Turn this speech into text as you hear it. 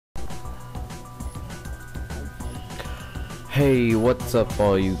Hey, what's up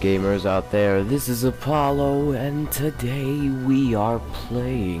all you gamers out there? This is Apollo, and today we are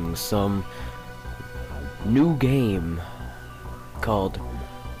playing some new game called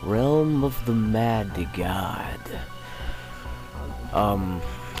Realm of the Mad God.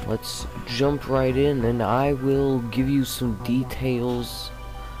 Let's jump right in and I will give you some details,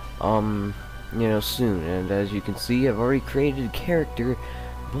 soon. And as you can see, I've already created a character,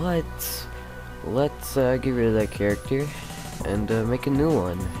 but let's get rid of that character and make a new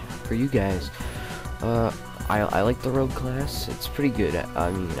one for you guys. I like the rogue class. It's pretty good. I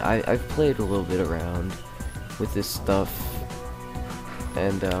mean, I've played a little bit around with this stuff,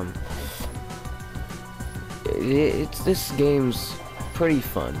 and this game's pretty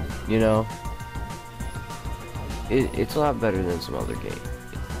fun, you know. It's a lot better than some other game.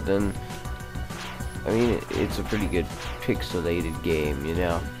 It's a pretty good pixelated game, you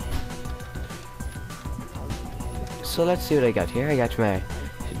know. So let's see what I got here. I got my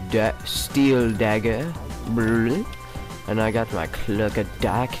steel dagger, and I got my cloak of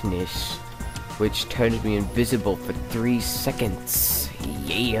darkness, which turns me invisible for 3 seconds.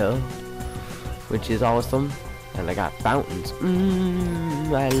 Yeah, which is awesome. And I got fountains.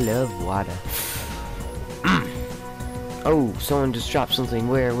 I love water. Oh, someone just dropped something.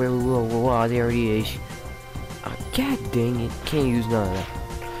 Where, whoa, there it is. Oh, god dang it, can't use none of that.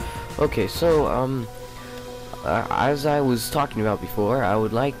 Okay, so, as I was talking about before, I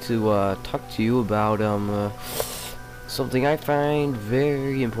would like to talk to you about something I find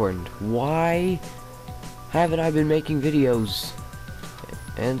very important. Why haven't I been making videos?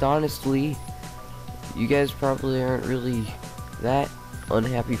 And honestly, you guys probably aren't really that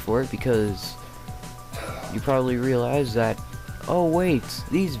unhappy for it, because you probably realize that, oh wait,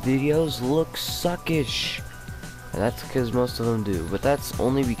 these videos look suckish. And that's because most of them do, but that's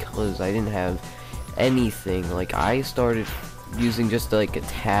only because I didn't have anything. Like, I started using just like a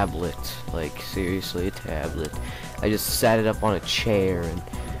tablet, like seriously a tablet. I just sat it up on a chair and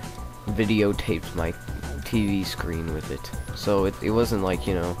videotaped my TV screen with it. So it wasn't like,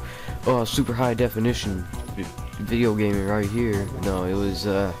 you know, oh, super high definition video gaming right here. No, it was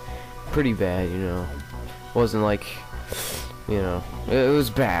pretty bad, you know. It wasn't like, you know, it was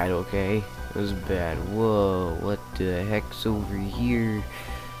bad, okay? It was bad. Whoa, what the heck's over here?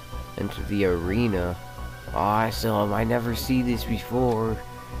 Enter the arena. Awesome, I never see this before.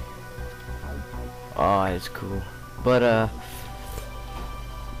 Oh, it's cool. But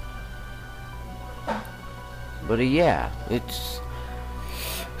yeah, it's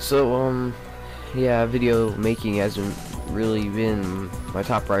so yeah, video making hasn't really been my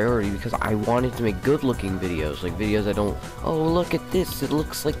top priority, because I wanted to make good looking videos, like videos that don't, oh look at this, it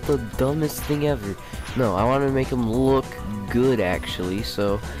looks like the dumbest thing ever. No, I wanted to make them look good actually.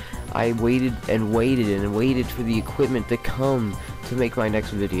 So I waited and waited and waited for the equipment to come to make my next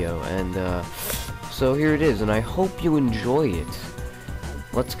video, and so here it is, and I hope you enjoy it.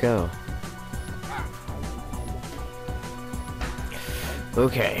 Let's go.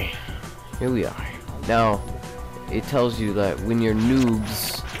 Okay, here we are. Now, it tells you that when you're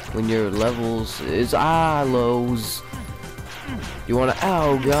noobs, when your levels is lows, you wanna,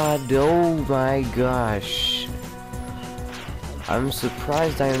 oh god, oh my gosh. I'm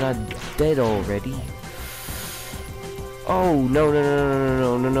surprised I am not dead already. Oh, no,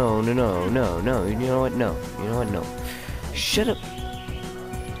 you know what, no. Shut up.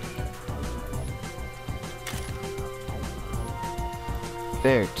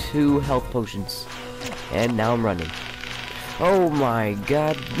 There, 2 health potions. And now I'm running. Oh my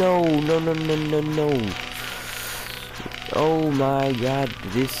god, no. Oh my god,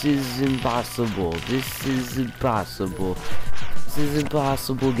 this is impossible. This is impossible. This is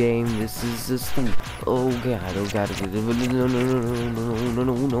impossible game. This is just, oh god,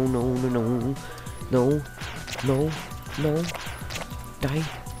 no. Die.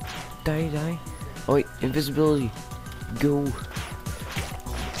 Oh wait, invisibility. Go.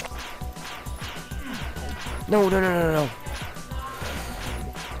 No.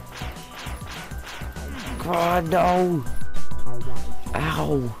 God, no.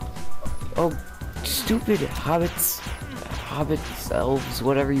 Ow. Oh, stupid hobbits, elves,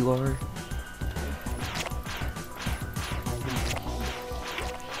 whatever you are.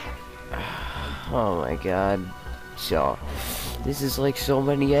 Oh my god. So, this is like so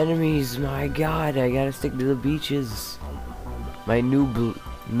many enemies. My god, I gotta stick to the beaches. My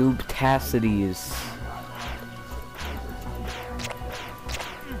noob-tacity is...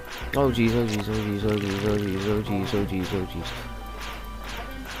 Oh jeez.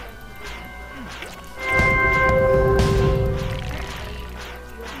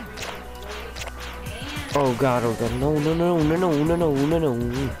 Oh god, oh god, no, no, no, no, no, no, no, no,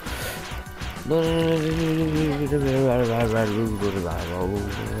 no. No,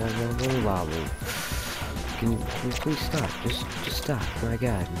 can you please stop? Just stop. My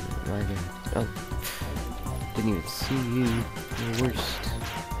god, my god. Oh, didn't even see you. You're the worst.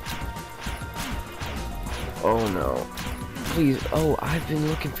 Oh no. Please, oh, I've been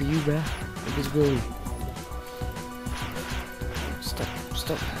looking for you, bruh. Invisibility. Stop,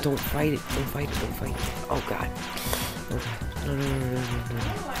 stop, don't fight it, don't fight it, don't fight it. Oh god. Oh god. No, no, no, no, no, no.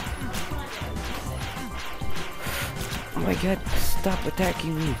 Oh my god, stop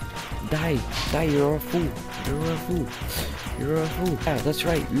attacking me. Die, die, you're a fool. You're a fool. You're a fool. Yeah, that's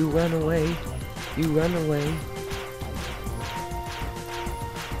right, you run away. You run away.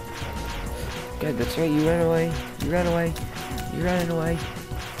 God, that's right, you ran away. You ran away. You ran away.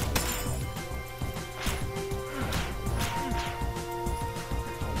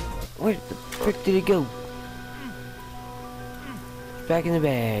 Where the frick did it go? Back in the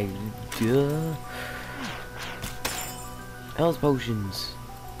bag. Duh. Health potions.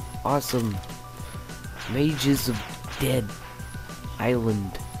 Awesome. Mages of Dead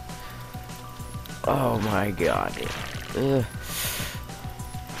Island. Oh my god. No,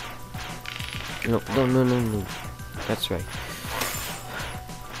 no, no, no, no. That's right.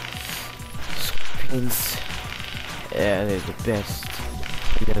 Scorpions. Yeah, they're the best.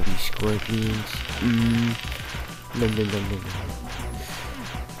 We gotta be scorpions. No, no, no, no, no.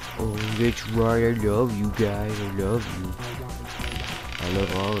 Oh, that's right. I love you guys. I love you. I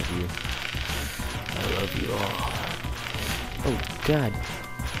love all of you. I love you all. Oh god.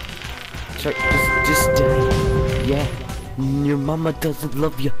 Sorry, just die. Yeah. Your mama doesn't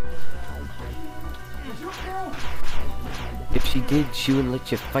love you. If she did, she wouldn't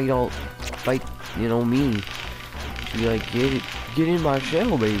let you fight, you know, me. She'd be like, get in my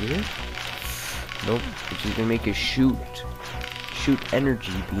shell, baby. Nope. But she's gonna make us shoot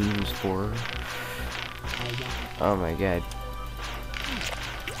energy beams for her. Oh my god.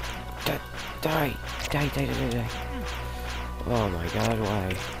 Die. Oh my god,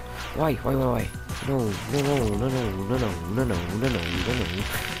 why? Why? No.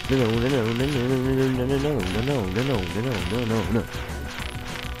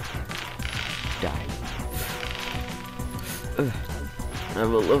 Die.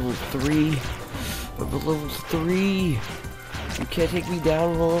 I'm a level 3. I'm a level 3. You can't take me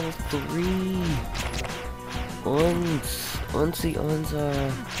down to level 3.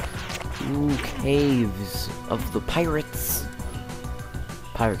 Ooh, caves of the pirates.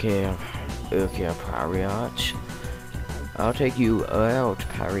 Pirate cave. Okay, pirate. I'll take you out,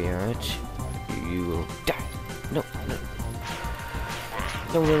 pirate. You will die. No.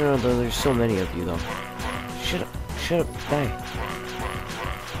 No, there's so many of you though. Shut up, die.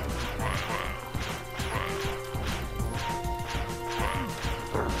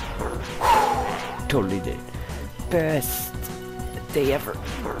 Totally did. Best day ever.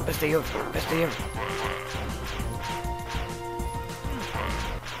 Best day ever.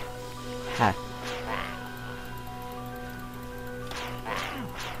 Ha.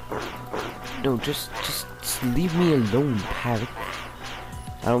 No, just leave me alone, parrot.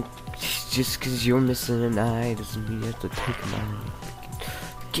 I don't. Just because you're missing an eye doesn't mean you have to take an eye.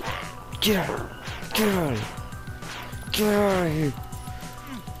 Get out of here.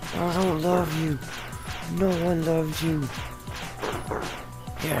 I don't love you. No one loves you.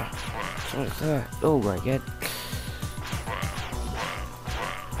 Yeah. What's that? Oh my god.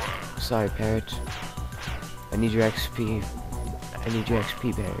 Sorry, parrot. I need your XP.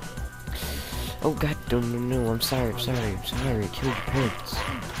 Parrot. Oh god, no, I'm sorry. I killed your parents.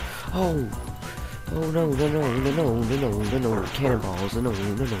 Oh no, cannonballs, no.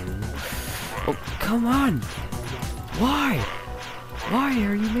 Oh, come on! Why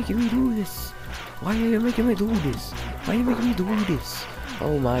are you making me do this? Oh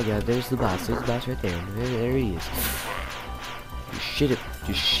my god, there's the boss right there. There he is.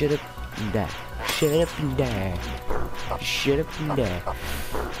 Just shut up and die.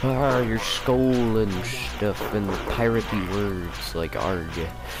 Ah, your skull and stuff and piratey words like arg.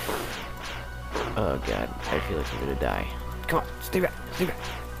 Oh god, I feel like I'm gonna die. Come on, stay back.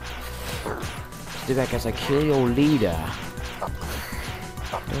 Stay back as I kill your leader.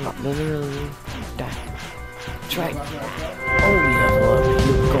 No. Die. Try. Oh, level up.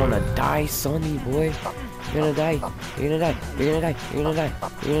 You're gonna die, sonny boy. You're gonna die.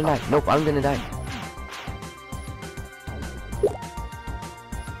 Nope, I'm gonna die.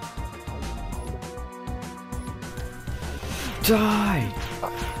 Die!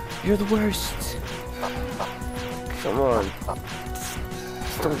 You're the worst. Come on.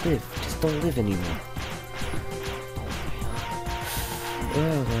 Just don't live anymore.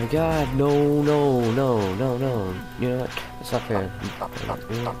 Oh my god, no, no, no, no, no. You know what? That's not fair.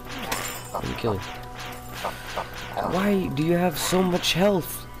 You know, let me kill you. Why do you have so much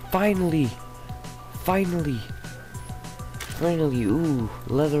health? Finally! Finally! Finally, ooh,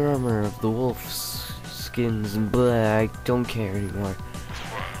 leather armor of the wolf's skins and blah, I don't care anymore.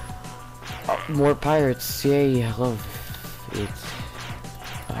 More pirates, yay, I love it.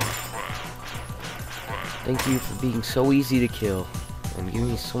 Thank you for being so easy to kill and giving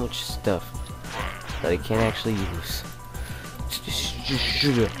me so much stuff that I can't actually use. Just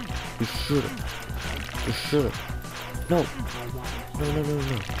shoulda. You shoulda. You shoulda. No. No, no, no,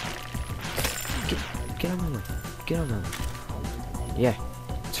 no. Get on my way. Get on my way. Yeah,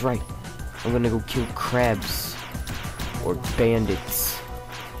 that's right. I'm gonna go kill crabs. Or bandits.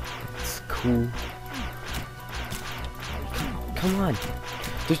 It's cool. Come on.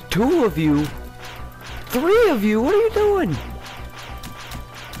 There's 2 of you. 3 of you. What are you doing?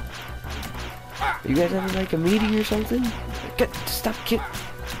 You guys having like a meeting or something? Stop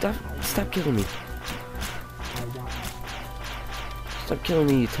killing me. Stop killing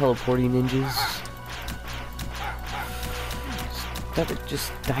me, you teleporting ninjas. Stop it,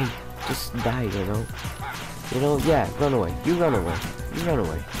 just die. Just die, you know? You know, yeah, run away. You run away. You run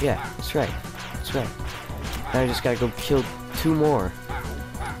away. Yeah, that's right. That's right. Now I just gotta go kill 2 more.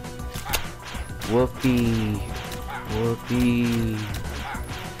 Whoopee. Whoopee.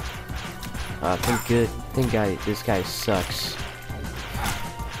 This guy sucks.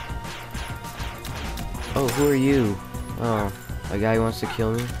 Oh, who are you? Oh, a guy who wants to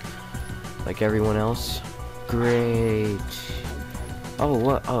kill me? Like everyone else? Great. Oh,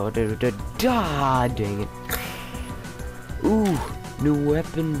 what? Oh, dang it. Ooh, new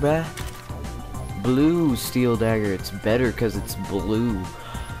weapon, bruh. Blue steel dagger. It's better because it's blue.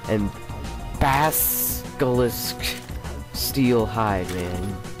 And basilisk steel hide,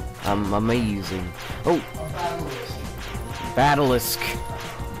 man. I'm amazing. Oh, Batalisk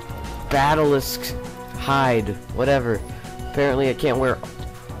hide, whatever. Apparently I can't wear,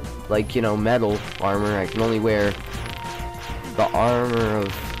 like, you know, metal armor. I can only wear the armor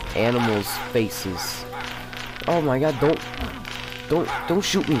of animals' faces. Oh my god, don't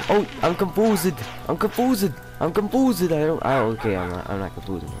shoot me. Oh, I'm confused. Okay, I'm not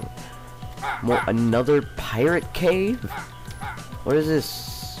confused. Another pirate cave? What is this?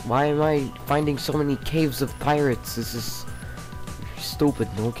 Why am I finding so many caves of pirates? This is stupid.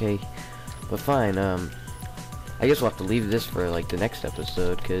 Okay, but fine. I guess we'll have to leave this for like the next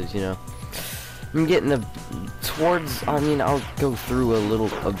episode, because you know I'm getting towards. I mean, I'll go through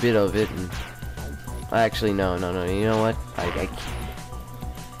a bit of it, and actually no. You know what?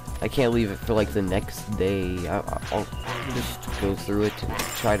 I can't leave it for like the next day. I'll just go through it and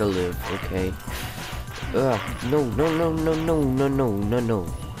try to live. Okay. No.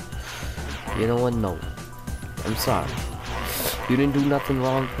 You know what? No. I'm sorry. You didn't do nothing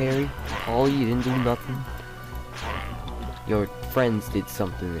wrong, Perry. Paul, you didn't do nothing. Your friends did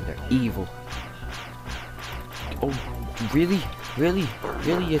something and they're evil. Oh, really? Really?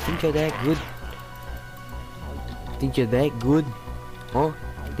 You think you're that good? Think you're that good? Huh?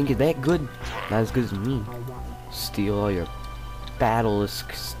 Think you're that good? Not as good as me. Steal all your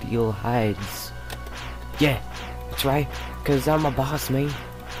Batalisk steel hides. Yeah, that's right. Cause I'm a boss, man.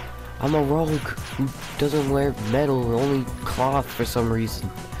 I'm a rogue who doesn't wear metal, only cloth for some reason.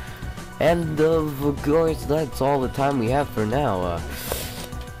 And of course, that's all the time we have for now.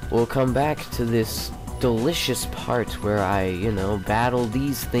 We'll come back to this delicious part where I, you know, battle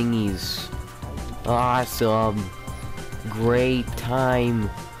these thingies. Awesome. Great time.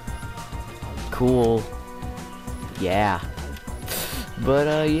 Cool. Yeah.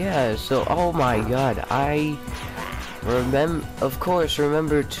 But, yeah, so, oh my god, of course,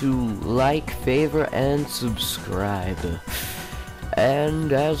 remember to like, favorite, and subscribe.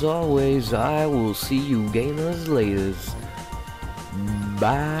 And as always, I will see you gamers later.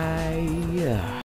 Bye.